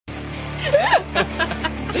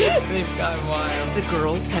They've gone wild. The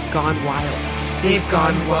girls have gone wild. They've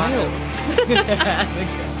gone wild.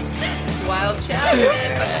 Wild chatter.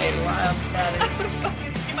 Right, wild chatter.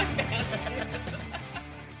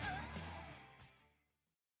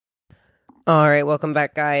 All right, welcome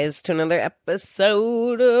back, guys, to another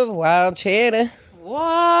episode of Wild Chatter.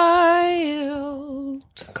 Wild.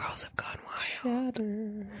 Girls have gone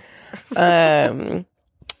wild.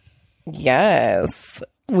 Yes,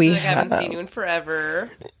 we I haven't seen you in forever.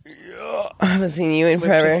 I haven't seen you in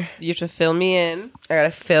forever. You have to fill me in I gotta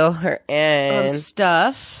fill her in. on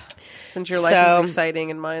stuff. Since your life is exciting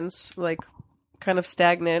and mine's like kind of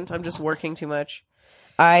stagnant, I'm just working too much.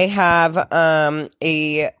 I have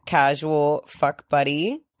a casual fuck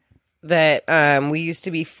buddy that we used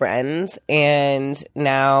to be friends, and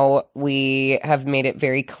now we have made it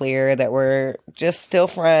very clear that we're just still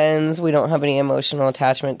friends. We don't have any emotional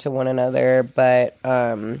attachment to one another, but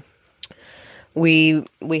we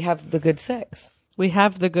have the good sex. We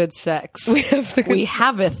have the good sex. We have the good We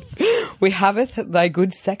haveth. We haveth thy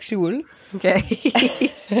good sexual.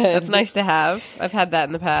 Okay. That's nice to have. I've had that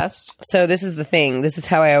in the past. So this is the thing. This is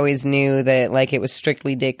how I always knew that, like, it was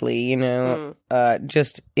strictly dickly, you know,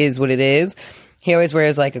 just is what it is. He always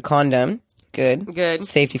wears, like, a condom. Good.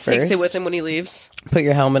 Safety first. Takes it with him when he leaves. Put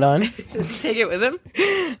your helmet on. Does he take it with him?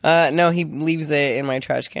 No, he leaves it in my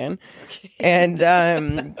trash can. Okay.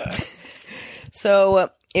 And so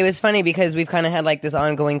it was funny because we've kind of had, like, this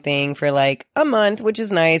ongoing thing for, like, a month, which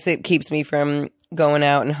is nice. It keeps me from going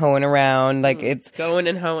out and hoeing around. Like, it's going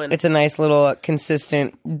and hoeing. It's a nice little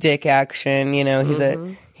consistent dick action. You know,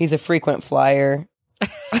 he's a frequent flyer.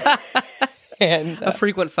 And a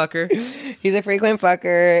frequent fucker. He's a frequent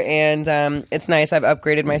fucker, and it's nice. I've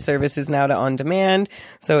upgraded my services now to on demand,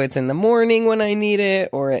 so it's in the morning when I need it,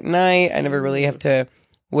 or at night. I never really have to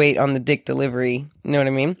wait on the dick delivery. You know what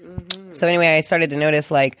I mean? Mm-hmm. So anyway, I started to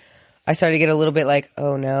notice, like, I started to get a little bit like,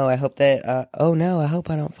 oh no, I hope that, oh no, I hope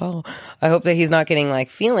I don't fall. I hope that he's not getting, like,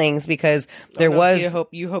 feelings, because there was...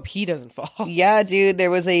 You hope he doesn't fall. Yeah, dude, there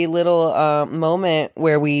was a little moment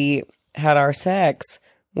where we had our sex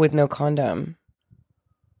with no condom.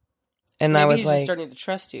 And Maybe I was he's like... just starting to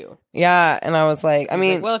trust you. Yeah, and I was like,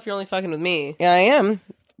 well, if you're only fucking with me. Yeah, I am,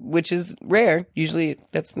 which is rare. Usually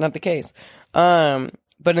that's not the case.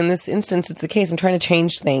 But in this instance, it's the case. I'm trying to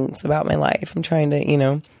change things about my life. I'm trying to, you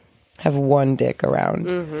know, have one dick around.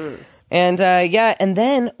 Mm-hmm. And and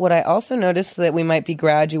then what I also noticed that we might be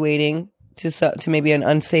graduating to maybe an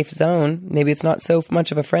unsafe zone. Maybe it's not so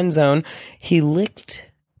much of a friend zone. He licked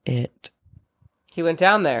it. He went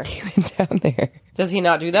down there. He went down there. Does he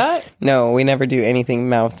not do that? No, we never do anything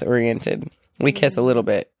mouth oriented. We kiss a little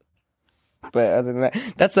bit. But other than that,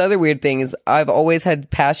 that's the other weird thing is I've always had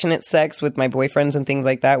passionate sex with my boyfriends and things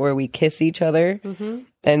like that where we kiss each other. Mm-hmm.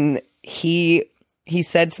 And he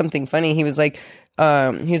said something funny. He was like, you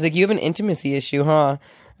have an intimacy issue, huh?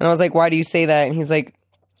 And I was like, why do you say that? And he's like,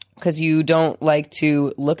 because you don't like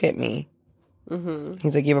to look at me. Mm-hmm.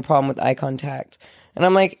 He's like, you have a problem with eye contact. And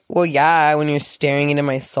I'm like, well, yeah, when you're staring into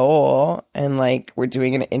my soul and, like, we're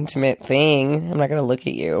doing an intimate thing, I'm not going to look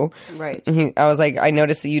at you. Right. I was like, I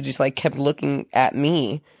noticed that you just, like, kept looking at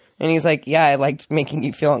me. And he's like, yeah, I liked making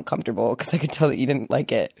you feel uncomfortable because I could tell that you didn't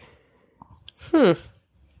like it.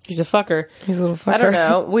 He's a fucker. He's a little fucker. I don't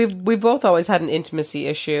know. We both always had an intimacy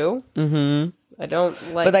issue. Mm-hmm. I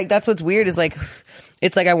don't like... But, like, that's what's weird is, like...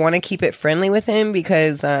 It's like I want to keep it friendly with him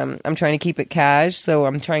because I'm trying to keep it cash. So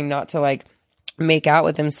I'm trying not to, like, make out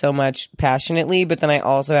with him so much passionately, but then I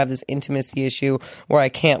also have this intimacy issue where I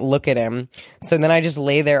can't look at him. So then I just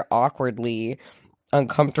lay there awkwardly,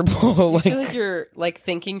 uncomfortable. I feel like you're, like,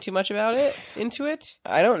 thinking too much about it, into it.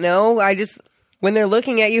 I don't know. When they're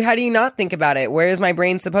looking at you, how do you not think about it? Where is my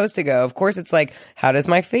brain supposed to go? Of course, it's like, how does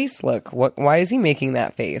my face look? Why is he making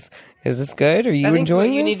that face? Is this good? Are you enjoying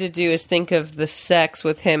what you this? need to do is think of the sex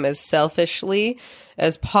with him as selfishly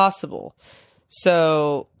as possible.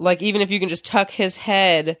 So, like, even if you can just tuck his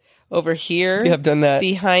head over here. You have done that.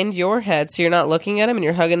 Behind your head, so you're not looking at him and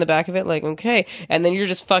you're hugging the back of it, like, okay. And then you're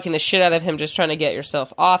just fucking the shit out of him, just trying to get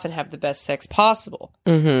yourself off and have the best sex possible.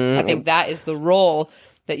 Mm-hmm. I think that is the role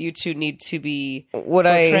that you two need to be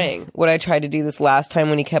portraying. What I tried to do this last time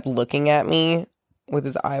when he kept looking at me with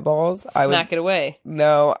his eyeballs, smack it away.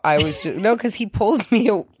 No, I was just no, because he pulls me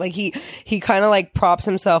like he kind of like props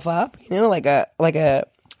himself up, you know, like a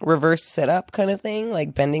reverse sit up kind of thing,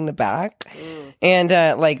 like bending the back, and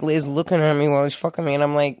like Liz looking at me while he's fucking me, and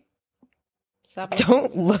I'm like, Stop looking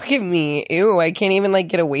Don't look at me. Ew, I can't even like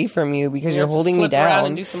get away from you because you're holding me flip around down.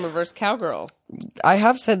 and do some reverse cowgirl. I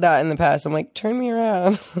have said that in the past. I'm like, turn me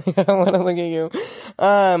around. I don't want to look at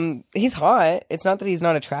you. He's hot. It's not that he's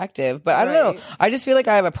not attractive, but I don't know. I just feel like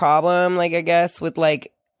I have a problem, like, I guess, with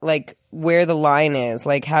like where the line is,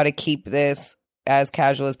 like how to keep this as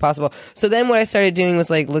casual as possible. So then what I started doing was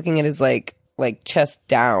like looking at his like chest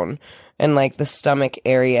down and like the stomach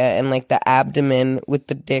area and like the abdomen with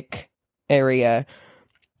the dick area.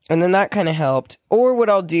 And then that kind of helped. Or what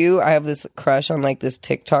I'll do, I have this crush on like this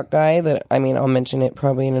TikTok guy that, I mean, I'll mention it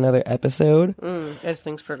probably in another episode. As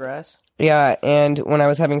things progress. Yeah, and when I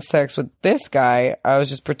was having sex with this guy, I was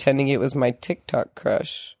just pretending it was my TikTok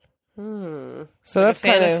crush. So that's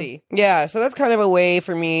kind of, yeah, so that's kind of a way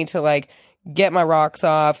for me to like get my rocks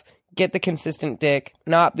off, get the consistent dick,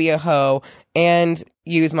 not be a hoe, and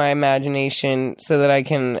use my imagination so that I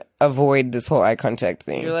can avoid this whole eye contact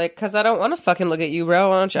thing. You're like, because I don't want to fucking look at you,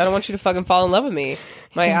 bro. I don't want you to fucking fall in love with me.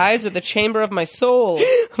 My eyes are the chamber of my soul.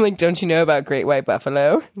 I'm like, don't you know about Great White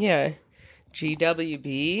Buffalo? Yeah.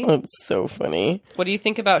 GWB. That's so funny. What do you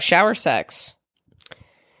think about shower sex?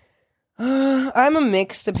 I'm a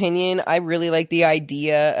mixed opinion. I really like the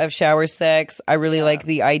idea of shower sex. I really like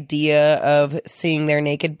the idea of seeing their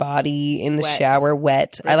naked body in the shower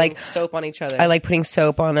wet. Rubbing I like soap on each other. I like putting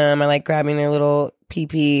soap on them. I like grabbing their little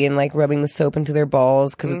pee-pee and like rubbing the soap into their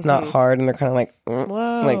balls because it's not hard and they're kind of like,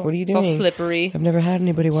 Whoa. like, what are you doing? It's all slippery. I've never had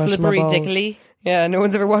anybody wash Slippery my balls. dickly. Yeah, no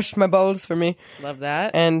one's ever washed my balls for me. Love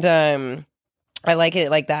that. And I like it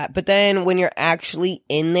like that. But then when you're actually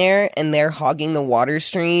in there and they're hogging the water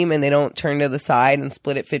stream and they don't turn to the side and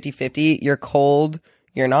split it 50-50, you're cold,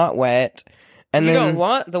 you're not wet. And you then don't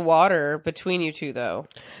want the water between you two, though.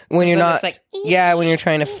 when you're then not, it's like, yeah, when you're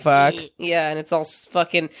trying to fuck. Yeah, and it's all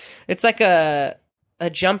fucking, it's like a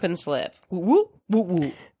jump and slip. Woo, woo,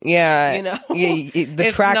 woo. Yeah. You know? The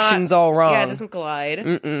It's traction's not- all wrong. Yeah, it doesn't glide.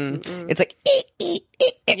 It's like,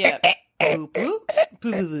 Yeah. Boop, boop,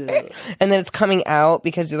 boop. and then it's coming out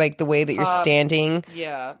because like the way that you're standing.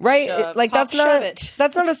 Yeah. Right? Shove, Like pop, that's not shove it.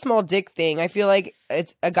 that's not a small dick thing. I feel like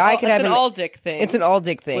it's a guy could It's have an all dick thing. It's an all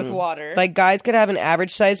dick thing With water. Like guys could have an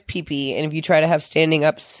average size pee-pee, and if you try to have standing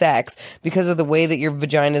up sex because of the way that your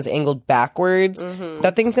vagina is angled backwards,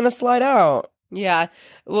 that thing's gonna slide out. Yeah.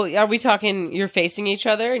 Well, are we talking you're facing each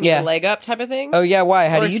other and you have a leg up type of thing? Oh yeah, why?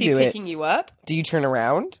 How or do you is he do it? picking you up? Do you turn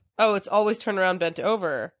around? Oh, it's always turn around, bent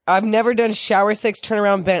over. I've never done shower sex turn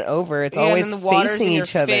around bent over. It's always and then the water's facing in your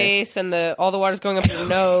each other. face, and all the water's going up your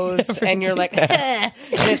nose, and you're like, and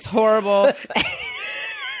it's horrible.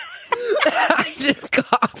 I just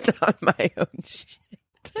coughed on my own shit.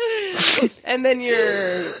 And then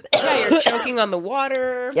you're choking on the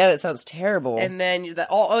water. Yeah, that sounds terrible. And then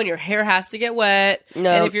and your hair has to get wet.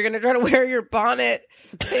 No. And if you're gonna try to wear your bonnet,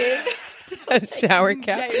 a shower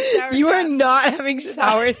cap. Yeah, your shower you cap. are not having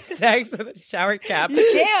shower sex with a shower cap. you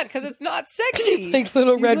can't because it's not sexy. Like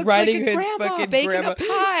Little You Red look Riding like a Hood's grandma fucking baking grandma. a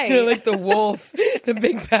pie. You're like the wolf, the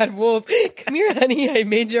big bad wolf. Come here, honey. I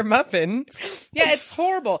made your muffin. Yeah, it's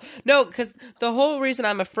horrible. No, because the whole reason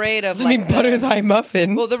I'm afraid of Let me butter thy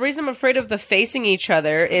muffin. Well, the reason I'm afraid of the facing each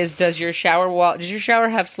other is does your shower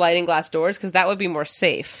have sliding glass doors? Because that would be more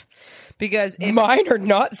safe. Because if Mine are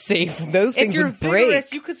not safe. Those things you're would break.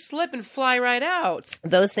 vigorous, you could slip and fly right out.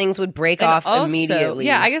 Those things would break And off also, immediately.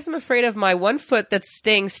 Yeah, I guess I'm afraid of my one foot that's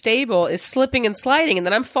staying stable is slipping and sliding, and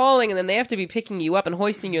then I'm falling, and then they have to be picking you up and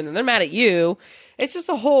hoisting you, and then they're mad at you. It's just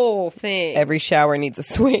a whole thing. Every shower needs a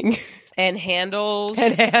swing and handles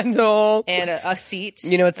and handle. and a seat.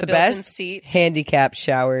 You know what's a the built-in best? seat. Handicap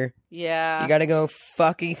shower. Yeah. You gotta go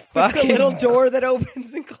fucking a little door that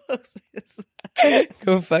opens and closes.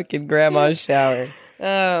 go fucking grandma's shower.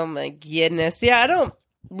 Oh my goodness. Yeah, I don't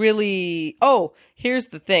really. Oh, here's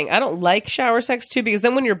the thing. I don't like shower sex too because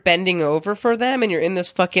then when you're bending over for them and you're in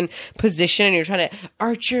this fucking position and you're trying to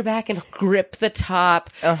arch your back and grip the top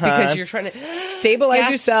because you're trying to Stabilize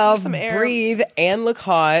gasp yourself, some air. breathe, and look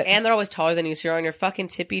hot. And they're always taller than you, so you're on your fucking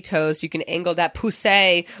tippy toes. You can angle that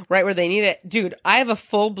poussée right where they need it. Dude, I have a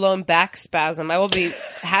full-blown back spasm. I will be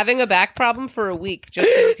having a back problem for a week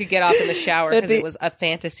just so you could get off in the shower because it was a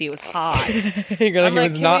fantasy. It was hot. You're I'm like, like,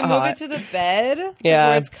 it was can not we move hot. it to the bed? Yeah.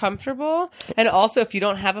 Where it's comfortable? And also, if you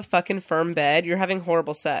don't have a fucking firm bed, you're having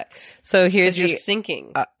horrible sex. So here's You're your.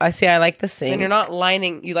 sinking. I see. I like the sink. And you're not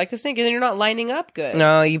lining. You like the sink, and then you're not lining up good.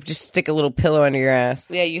 No, you just stick a little pillow under your ass.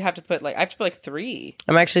 Yeah, you have to put I have to put 3.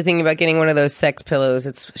 I'm actually thinking about getting one of those sex pillows.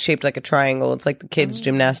 It's shaped like a triangle. It's like the kids'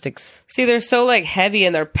 gymnastics. See, they're so heavy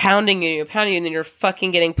and they're pounding you, and then you're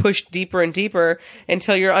fucking getting pushed deeper and deeper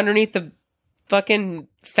until you're underneath the fucking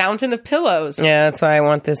fountain of pillows. Yeah, that's why I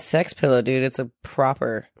want this sex pillow, dude. It's a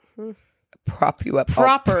proper prop you up.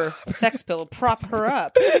 Proper sex pill. Prop her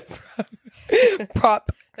up.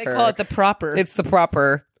 Prop. They call it the proper. It's the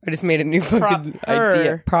proper. I just made a new fucking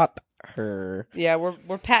idea. Prop her. Yeah,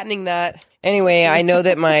 we're patenting that. Anyway, I know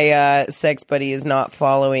that my sex buddy is not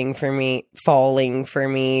falling for me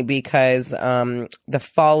because the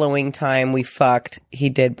following time we fucked, he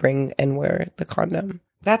did bring and wear the condom.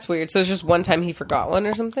 That's weird. So it's just one time he forgot one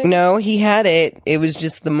or something? No, he had it. It was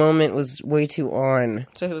just the moment was way too on.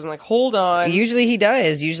 So he was like, hold on. Usually he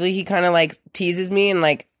does. Usually he kind of like teases me and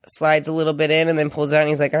like slides a little bit in and then pulls out and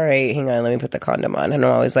he's like, all right, hang on, let me put the condom on. And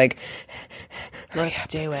I'm always like, let's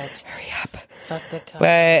do it. Hurry up. Fuck the condom.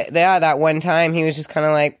 But yeah, that one time he was just kind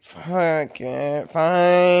of like, fuck it,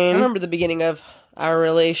 fine. I remember the beginning of our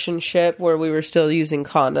relationship where we were still using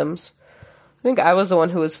condoms. I think I was the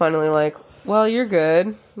one who was finally like, well, you're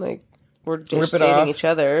good. Like, we're just dating each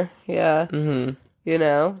other. Yeah. Mm-hmm. You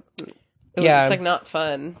know? It's like not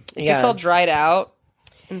fun. It gets all dried out.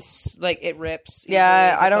 And like it rips.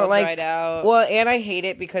 Yeah, I don't like. Dried out. Well, and I hate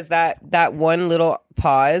it because that one little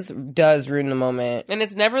pause does ruin the moment. And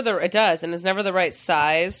it's never it does, and it's never the right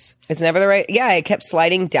size. It's never the right. Yeah, it kept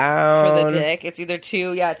sliding down for the dick. It's either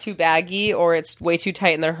too baggy or it's way too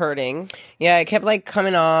tight and they're hurting. Yeah, it kept like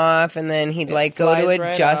coming off, and then he'd like go to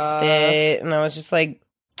adjust it, and I was just like,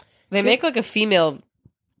 they make like a female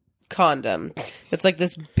condom. It's like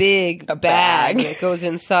this big bag that goes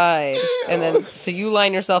inside, and then so you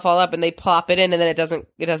line yourself all up and they plop it in, and then it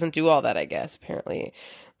doesn't do all that, I guess. Apparently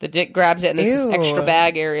the dick grabs it and there's this extra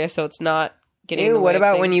bag area, so it's not getting in the way what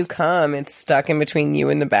about of when you come, it's stuck in between you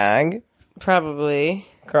and the bag? Probably.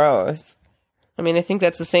 Gross. I mean, I think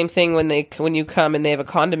that's the same thing when you come and they have a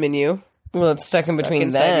condom in you. Well, it's stuck in between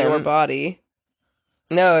them. Your body.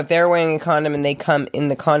 No, if they're wearing a condom and they come in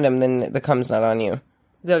the condom, then the cum's not on you.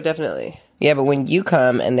 No, definitely. Yeah, but when you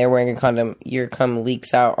come and they're wearing a condom, your cum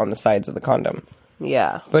leaks out on the sides of the condom.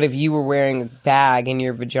 Yeah. But if you were wearing a bag in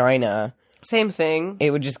your vagina... Same thing.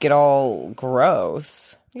 It would just get all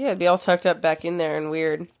gross. Yeah, it'd be all tucked up back in there and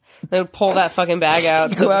weird. They would pull that fucking bag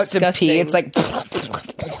out. Go out disgusting. To pee, it's like...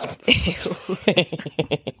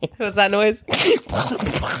 What's that noise?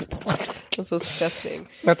 That's disgusting.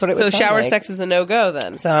 That's what it would sound shower like. sex is a no-go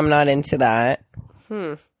then. So I'm not into that.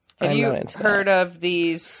 Have you heard of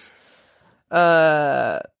these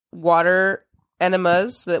water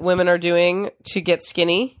enemas that women are doing to get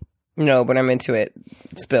skinny? No, but I'm into it.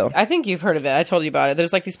 Spill. I think you've heard of it. I told you about it.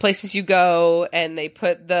 There's like these places you go and they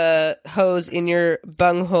put the hose in your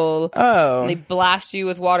bunghole. Oh. And they blast you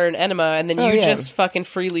with water and enema, and then you just fucking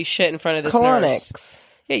freely shit in front of this nurse.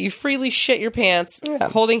 Yeah, you freely shit your pants,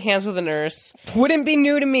 holding hands with a nurse. Wouldn't be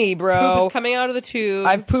new to me, bro. Poop is coming out of the tube.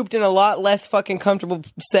 I've pooped in a lot less fucking comfortable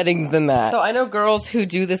settings than that. So I know girls who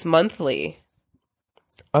do this monthly.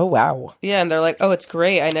 Oh, wow. Yeah, and they're like, oh, it's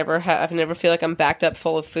great. I never feel like I'm backed up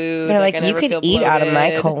full of food. They're like you could eat out of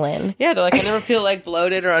my colon. Yeah, they're like, I never feel like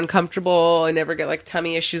bloated or uncomfortable. I never get like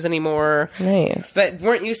tummy issues anymore. Nice. But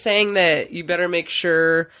weren't you saying that you better make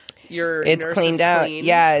sure it's cleaned out? Clean?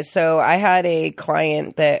 Yeah, so I had a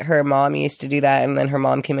client that her mom used to do that, and then her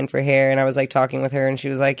mom came in for hair, and I was like talking with her, and she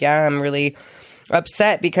was like, yeah, I'm really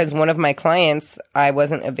upset because one of my clients, I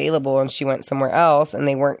wasn't available, and she went somewhere else, and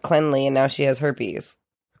they weren't cleanly, and now she has herpes.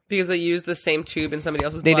 Because they used the same tube in somebody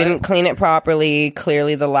else's blood? They didn't clean it properly.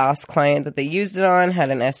 Clearly, the last client that they used it on had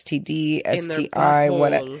an STD, STI,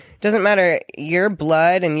 whatever. Doesn't matter. Your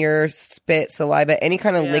blood and your spit, saliva, any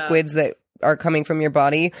kind of liquids that are coming from your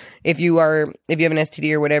body, if you have an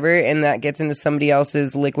STD or whatever, and that gets into somebody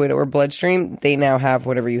else's liquid or bloodstream, they now have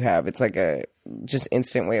whatever you have. It's like a just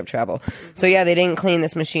instant way of travel. Mm-hmm. So yeah, they didn't clean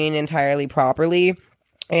this machine entirely properly.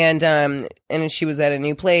 And she was at a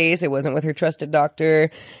new place. It wasn't with her trusted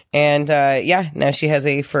doctor. And, now she has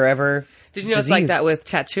a forever Did you know disease. It's like that with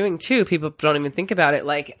tattooing too? People don't even think about it.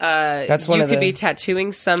 Like, that's one you could be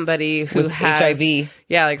tattooing somebody who has HIV.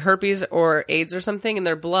 Yeah, like herpes or AIDS or something in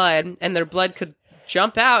their blood, and their blood could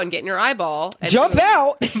jump out and get in your eyeball. And jump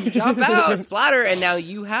out, splatter, and now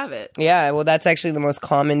you have it. Yeah, well, that's actually the most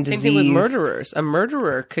common disease. Same thing with murderers. A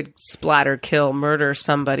murderer could murder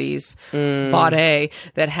somebody's body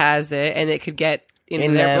that has it, and it could get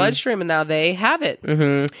into their bloodstream, and now they have it.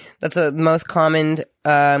 Mm-hmm. That's the most common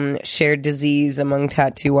shared disease among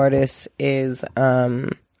tattoo artists is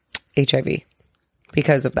HIV.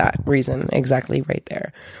 Because of that reason, exactly right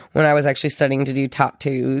there. When I was actually studying to do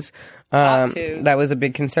tattoos, that was a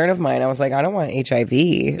big concern of mine. I was like, I don't want HIV.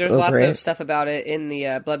 There's lots of stuff about it in the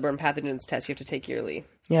bloodborne pathogens test you have to take yearly.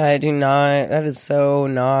 Yeah, I do not. That is so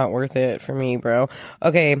not worth it for me, bro.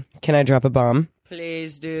 Okay, can I drop a bomb?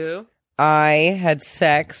 Please do. I had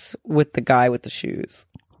sex with the guy with the shoes.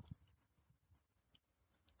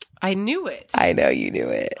 I knew it. I know you knew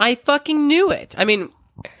it. I fucking knew it. I mean,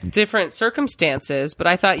 different circumstances, but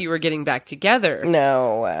I thought you were getting back together.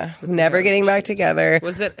 No, never getting back together.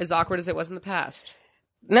 Was it as awkward as it was in the past?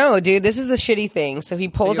 No, dude, this is the shitty thing. So he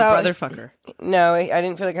pulls Your out brother fucker. No, I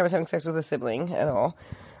didn't feel like I was having sex with a sibling at all.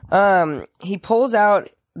 He pulls out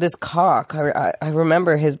this cock. I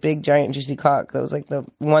remember his big, giant, juicy cock. That was like the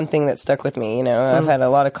one thing that stuck with me. You know, I've had a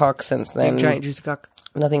lot of cocks since then. Big, giant, juicy cock.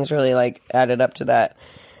 Nothing's really like added up to that.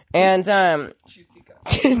 And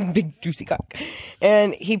big juicy cock.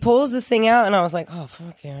 And he pulls this thing out, and I was like, "Oh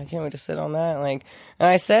fuck yeah, I can't wait to sit on that." Like, and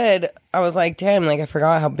I was like, "Damn!" Like, I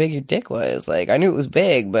forgot how big your dick was. Like, I knew it was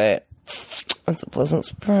big, but that's a pleasant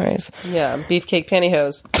surprise. Yeah, beefcake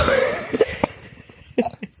pantyhose.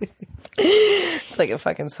 It's like a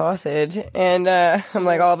fucking sausage. And I'm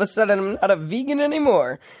like, all of a sudden, I'm not a vegan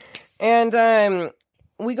anymore. And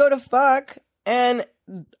we go to fuck, and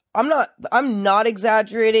I'm not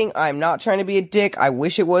exaggerating. I'm not trying to be a dick. I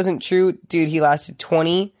wish it wasn't true. Dude, he lasted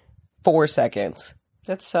 24 seconds.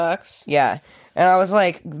 That sucks. Yeah. And I was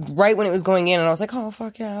like, right when it was going in, and I was like, oh,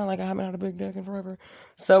 fuck yeah. Like, I haven't had a big dick in forever.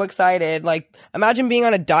 So excited. Like, imagine being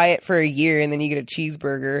on a diet for a year, and then you get a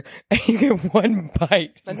cheeseburger, and you get one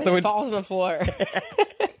bite. And then it falls on the floor.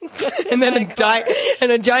 And then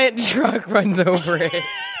a giant truck runs over it.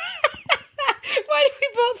 Why do we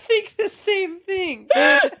both think the same thing?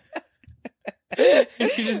 You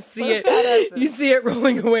just see it. You see it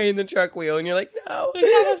rolling away in the truck wheel, and you're like, "No,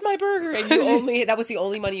 that was my burger." And that was the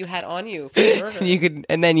only money you had on you for the burger.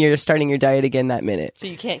 And then you're starting your diet again that minute. So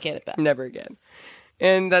you can't get it back. Never again.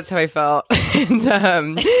 And that's how I felt. And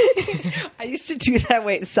I used to do that.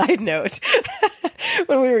 Wait, side note.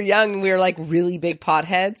 When we were young, we were like really big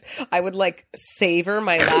potheads. I would like savor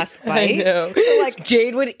my last bite. I know. So, like,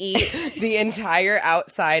 Jade would eat the entire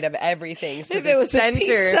outside of everything. So if it was a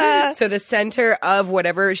pizza. So the center of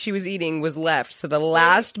whatever she was eating was left. So the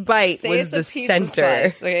last bite was the center.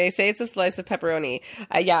 Slice. Okay, say it's a slice of pepperoni.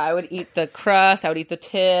 I would eat the crust. I would eat the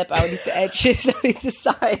tip. I would eat the edges. I would eat the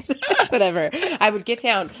sides. Whatever. I would get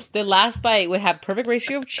down. The last bite would have perfect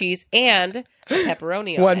ratio of cheese and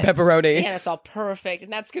pepperoni on One it. pepperoni. And it's all perfect.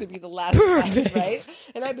 And that's going to be the last bite, right?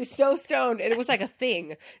 And I'd be so stoned. And it was like a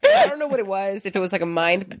thing. And I don't know what it was. If it was like a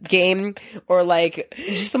mind game or like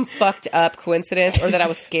just some fucked up coincidence or that I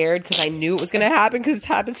was scared because I knew it was going to happen because it's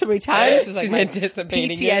happened so many times. It was like She's my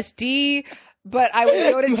anticipating PTSD. But I would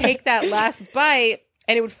go to take that last bite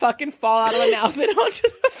and it would fucking fall out of my mouth and onto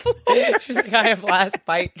the floor. She's like, I have last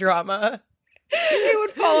bite drama. It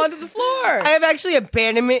would fall onto the floor. I have actually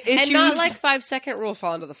abandonment issues. And not like 5-second rule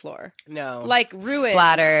fall onto the floor. No. Like ruined.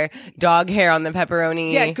 Splatter, dog hair on the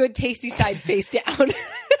pepperoni. Yeah, good tasty side face down.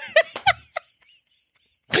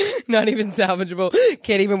 Not even salvageable.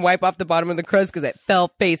 Can't even wipe off the bottom of the crust because it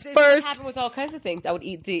fell face This first. happened with all kinds of things. I would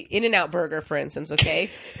eat the In-N-Out burger, for instance, okay?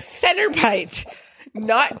 Center bite.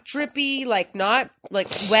 Not drippy, like not like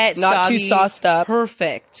wet, Not soggy, too sauced up.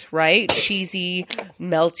 Perfect, right? Cheesy,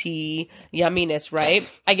 melty, yumminess, right?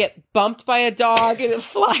 I get bumped by a dog and it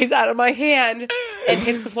flies out of my hand and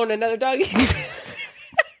hits the floor and another dog eats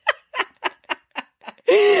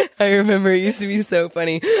it. I remember it used to be so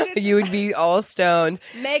funny. You would be all stoned.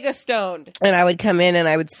 Mega stoned. And I would come in and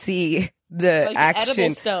I would see the Like action.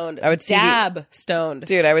 edible stoned. I would see Dab stoned.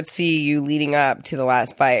 Dude, I would see you leading up to the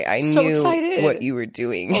last bite. I So knew excited. what you were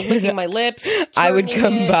doing. Licking my lips. I would turning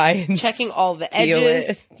come it, by and checking all the steal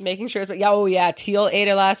edges, making sure it's. Oh yeah, Teal ate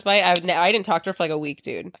her last bite. I didn't talk to her for like a week,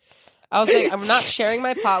 dude. I was like, I'm not sharing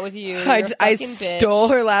my pot with you. I You're a fucking bitch. stole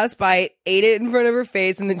her last bite, ate it in front of her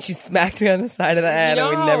face, and then she smacked me on the side of the head, You know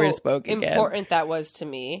and we how never spoke again. important that was to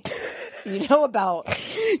me. You know about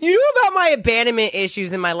my abandonment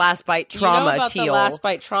issues and my last bite trauma, the Teal. last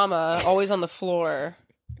bite trauma, always on the floor.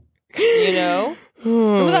 You know?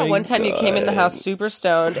 Remember that one time you came in the house super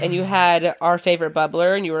stoned and you had our favorite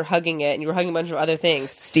bubbler and you were hugging it and you were hugging a bunch of other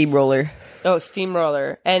things. Steamroller. Oh,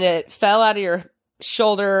 steamroller. And it fell out of your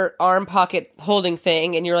shoulder arm pocket holding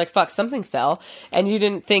thing and you're like, fuck, something fell. And you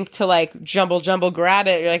didn't think to like jumble grab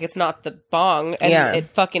it. You're like, it's not the bong. And it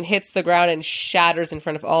fucking hits the ground and shatters in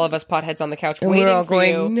front of all of us potheads on the couch And waiting we're all for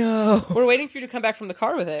going, you. no. We're waiting for you to come back from the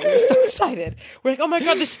car with it. We're so excited. We're like, oh my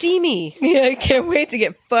God, the steamy. Yeah, I can't wait to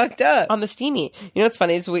get fucked up. On the steamy. You know what's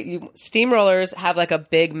funny is steamrollers have like a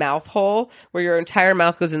big mouth hole where your entire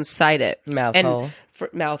mouth goes inside it. Mouth and hole.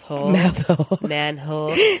 Mouth hole. Mouth hole.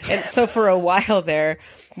 Manhole. And so for a while there,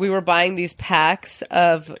 we were buying these packs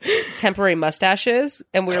of temporary mustaches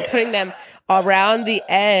and we were putting them around the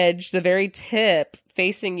edge, the very tip,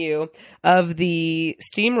 facing you of the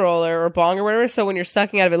steamroller or bong or whatever. So when you're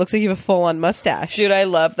sucking out of it, it looks like you have a full on mustache. Dude, I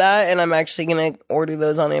love that, and I'm actually gonna order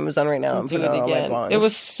those on Amazon right now and Do put it it on my again. bongs. It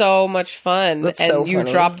was so much fun. That's and so you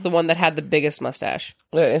funny. dropped the one that had the biggest mustache.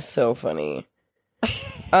 That is so funny.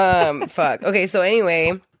 Fuck. Okay, so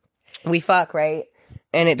anyway, we fuck, right?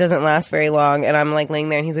 And it doesn't last very long, and I'm like laying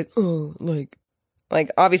there, and he's like, oh, like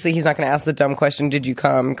obviously he's not gonna ask the dumb question, did you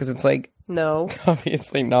come? Because it's like, No.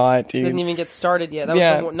 obviously not, dude. Didn't even get started yet. That was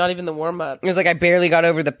Yeah. not even the warm up. It was like I barely got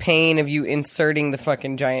over the pain of you inserting the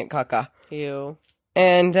fucking giant caca. Ew.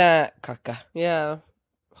 And, caca. Yeah.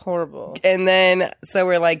 Horrible. And then, so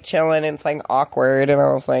we're like chilling, and it's like awkward, and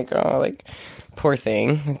I was like, oh, like, poor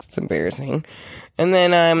thing. It's embarrassing. And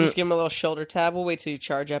then, Just give him a little shoulder tap. We'll wait till you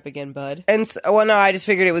charge up again, bud. and well, no, I just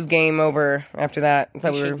figured it was game over after that. I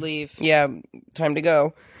thought We we should were, leave. yeah, time to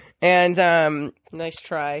go. And, Nice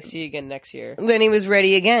try. See you again next year. then he was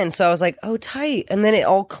ready again. So I was like, oh, tight. And then it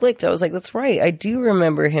all clicked. I was like, that's right. I do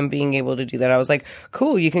remember him being able to do that. I was like,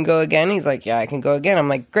 cool, you can go again? He's like, yeah, I can go again. I'm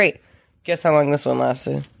like, great. Guess how long this one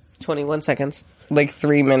lasted? 21 seconds. Like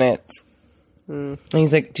 3 minutes. And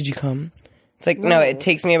he's like, did you come? It's like, no, it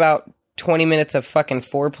takes me about 20 minutes of fucking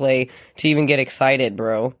foreplay to even get excited,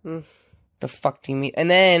 bro. The fuck do you mean? And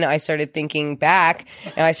then I started thinking back,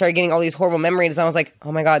 and I started getting all these horrible memories. And I was like,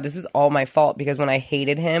 oh my God, this is all my fault. Because when I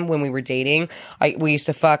hated him, when we were dating, we used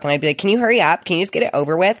to fuck, and I'd be like, can you hurry up? Can you just get it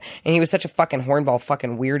over with? And he was such a fucking hornball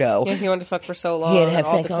fucking weirdo. Yeah, he wanted to fuck for so long. He had to have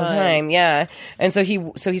all sex the all the time, yeah. And so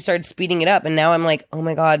he started speeding it up, and now I'm like, oh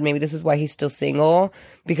my God, maybe this is why he's still single,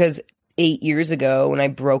 because 8 years ago, when I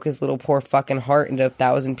broke his little poor fucking heart into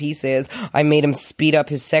 1,000 pieces, I made him speed up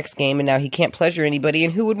his sex game, and now he can't pleasure anybody.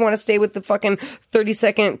 And who would want to stay with the fucking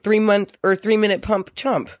 30-second, 3-month, or 3-minute pump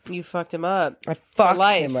chump? You fucked him up. I fucked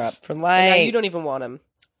life. him up for And life. now you don't even want him.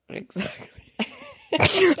 Exactly.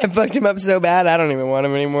 I fucked him up so bad, I don't even want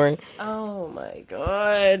him anymore. Oh my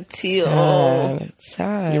God, Teal. Sad. It's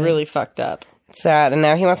sad. You really fucked up. It's sad. And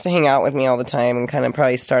now he wants to hang out with me all the time and kind of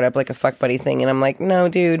probably start up like a fuck buddy thing. And I'm like, no,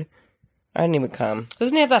 dude. I didn't even come.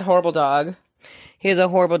 Doesn't he have that horrible dog? He has a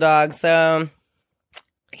horrible dog, so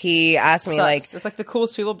he asked me, Sucks. like, It's like the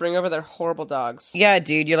coolest people bring over their horrible dogs. yeah,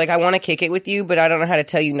 dude, you're like, I want to kick it with you, but I don't know how to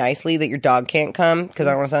tell you nicely that your dog can't come because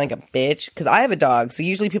I don't want to sound like a bitch. Because I have a dog, so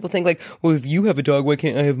usually people think like, well, if you have a dog, why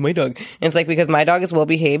can't I have my dog? And it's like, because my dog is well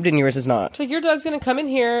behaved and yours is not. It's like your dog's gonna come in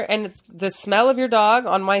here, and it's the smell of your dog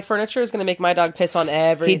on my furniture is gonna make my dog piss on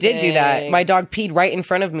everything. He did do that. My dog peed right in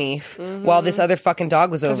front of me while this other fucking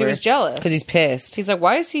dog was over. because he was jealous. Because he's pissed. He's like,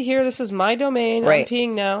 why is he here? This is my domain. Right. I'm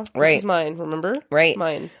peeing now. Right. This is mine. Remember? Right.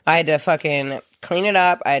 Mine. I had to fucking clean it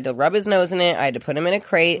up. I had to rub his nose in it. I had to put him in a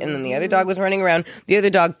crate. And then the other dog was running around. The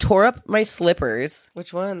other dog tore up my slippers.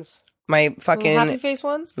 Which ones? My The fucking... happy face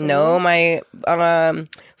ones? No, my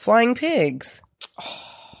flying pigs.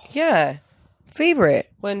 Yeah.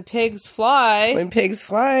 Favorite. When pigs fly. When pigs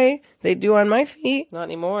fly, they do on my feet. Not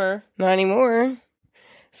anymore. Not anymore.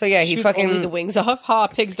 So yeah, he Shoot fucking... only the wings off. Ha!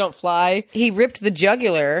 Pigs don't fly. He ripped the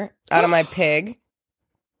jugular out of my pig.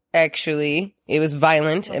 Actually, it was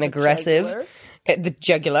violent and aggressive. jugular? The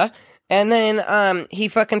jugular. And then he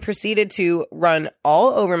fucking proceeded to run all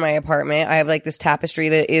over my apartment. I have like this tapestry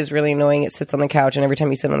that is really annoying. It sits on the couch, and every time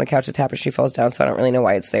you sit on the couch, the tapestry falls down, so I don't really know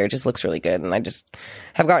why it's there. It just looks really good, and I just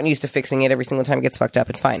have gotten used to fixing it every single time it gets fucked up.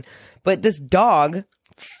 It's fine. But this dog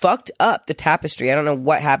fucked up the tapestry. I don't know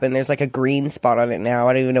what happened. There's like a green spot on it now.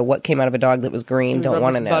 I don't even know what came out of a dog that was green. Don't Rub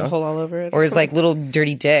want to his know. butthole all over it. Or his like little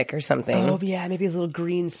dirty dick or something. Oh yeah, maybe his little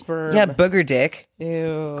green sperm. Yeah, booger dick.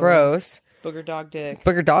 Ew. Gross. Booger dog dick.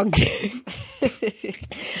 Booger dog dick.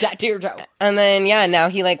 That teardrop. And then, yeah, now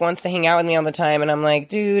he like wants to hang out with me all the time. And I'm like,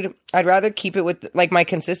 dude, I'd rather keep it with like my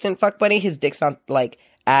consistent fuck buddy. His dick's not like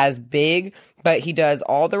as big, but he does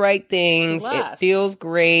all the right things. He It lasts. feels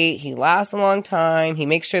great. He lasts a long time. He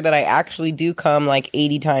makes sure that I actually do come like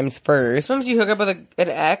 80 times first. Sometimes you hook up with an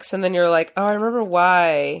ex, and then you're like, oh, I remember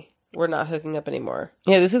why we're not hooking up anymore.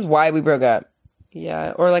 Yeah, this is why we broke up.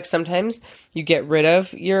 Yeah, or like sometimes you get rid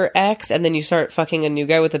of your ex and then you start fucking a new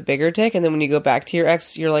guy with a bigger dick, and then when you go back to your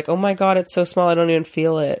ex, you're like, oh my God, it's so small, I don't even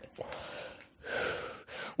feel it.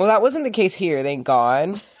 Well, that wasn't the case here, thank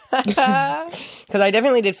God. Because I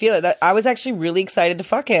definitely did feel it. That I was actually really excited to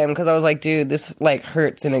fuck him because I was like, dude, this like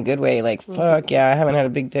hurts in a good way. Like, fuck yeah, I haven't had a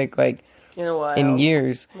big dick like In a while. in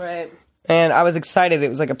years. Right. And I was excited. It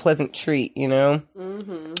was like a pleasant treat, you know?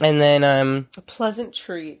 Mm-hmm. And then, A pleasant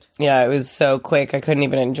treat. yeah, it was so quick. I couldn't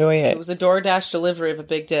even enjoy It it. was a DoorDash delivery of a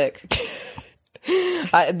big dick.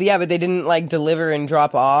 Yeah, but they didn't like deliver and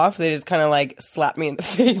drop off. They just kind of like slapped me in the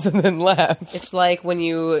face and then left. It's like when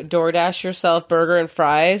you DoorDash yourself burger and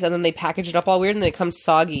fries, and then they package it up all weird and then it comes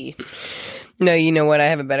soggy. No, you know what? I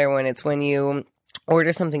have a better one. It's when you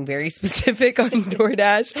order something very specific on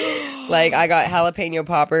DoorDash. Like, I got jalapeno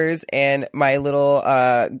poppers and my little,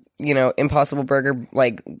 Impossible Burger,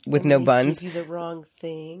 like, with no buns. Give you the wrong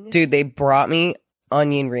thing. Dude, they brought me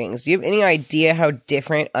onion rings. Do you have any idea how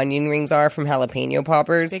different onion rings are from jalapeno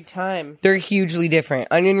poppers? Big time. They're hugely different.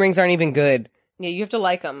 Onion rings aren't even good. Yeah, you have to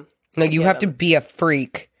like them. No, you have to be a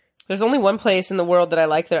freak. There's only one place in the world that I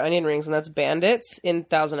like their onion rings, and that's Bandits in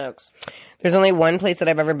Thousand Oaks. There's only one place that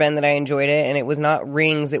I've ever been that I enjoyed it, and it was not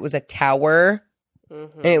rings, it was a tower.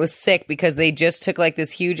 Mm-hmm. And it was sick because they just took like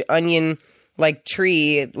this huge onion like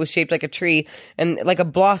tree. It was shaped like a tree and like a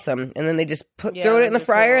blossom, and then they just throw it in the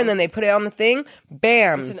fryer, and then they put it on the thing.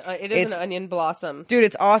 Bam! It is an onion blossom, dude.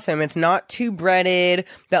 It's awesome. It's not too breaded.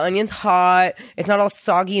 The onion's hot. It's not all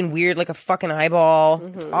soggy and weird like a fucking eyeball.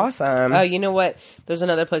 Mm-hmm. It's awesome. Oh, you know what? There's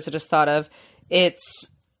another place I just thought of.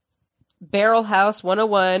 It's Barrel House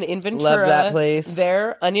 101 in Ventura. Love that place.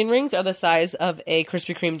 Their onion rings are the size of a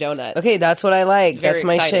Krispy Kreme donut. Okay, that's what I like. Very that's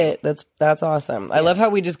my exciting. shit. That's awesome. Yeah. I love how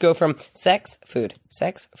we just go from sex, food,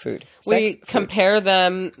 sex, food. We compare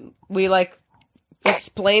them. We like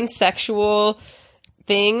explain sexual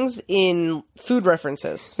things in food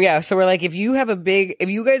references. Yeah, so we're like, if you guys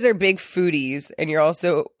are big foodies and you're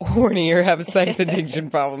also horny or have sex addiction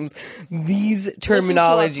problems, these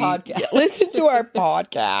terminology. Listen to our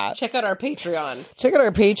podcast. Check out our Patreon. Check out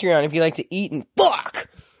our Patreon if you like to eat and fuck.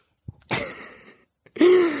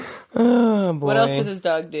 Oh boy. What else did his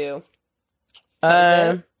dog do?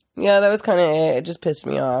 Yeah, that was kind of it. It just pissed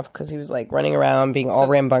me off because he was like running around being all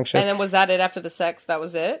rambunctious. And then was that it after the sex? That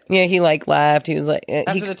was it? Yeah, he like laughed. He was like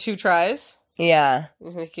after the 2 tries. Yeah,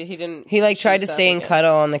 he didn't. He like tried to stay and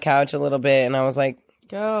cuddle on the couch a little bit, and I was like,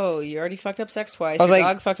 "Go! You already fucked up sex twice. Your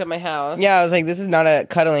dog fucked up my house." Yeah, I was like, "This is not a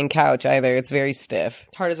cuddling couch either. It's very stiff.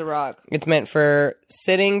 It's hard as a rock. It's meant for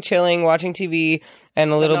sitting, chilling, watching TV."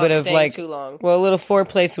 And a little bit of like, too long. Well, a little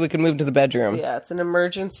foreplay so we can move to the bedroom. Yeah, it's an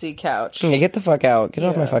emergency couch. Yeah, get the fuck out. Get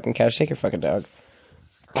off my fucking couch. Take your fucking dog.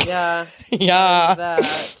 Yeah. Yeah.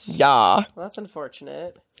 That. Yeah. Well, that's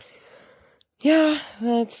unfortunate. Yeah,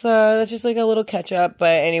 that's just like a little catch up.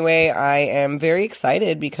 But anyway, I am very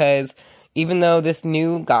excited because even though this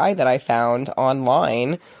new guy that I found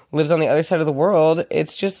online lives on the other side of the world,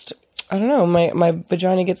 it's just, I don't know, my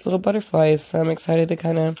vagina gets little butterflies. So I'm excited to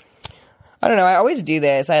kind of, I don't know, I always do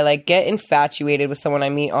this. I like get infatuated with someone I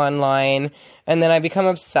meet online, and then I become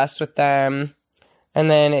obsessed with them, and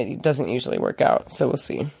then it doesn't usually work out. So we'll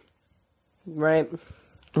see. Right.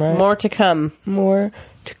 More to come. More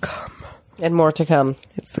to come. And more to come.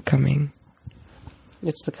 It's the coming.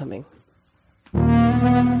 It's the coming.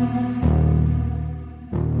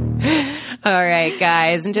 All right,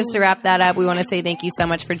 guys. And just to wrap that up, we want to say thank you so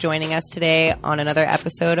much for joining us today on another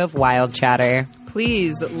episode of Wild Chatter.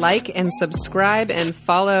 Please like and subscribe and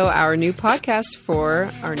follow our new podcast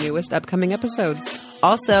for our newest upcoming episodes.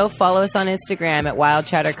 Also, follow us on Instagram at Wild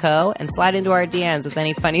Chatter Co. and slide into our DMs with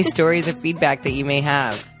any funny stories or feedback that you may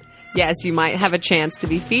have. Yes, you might have a chance to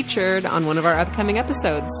be featured on one of our upcoming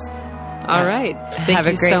episodes. All right. Thank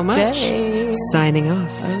you so much. Day. Signing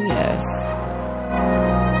off. Oh, yes.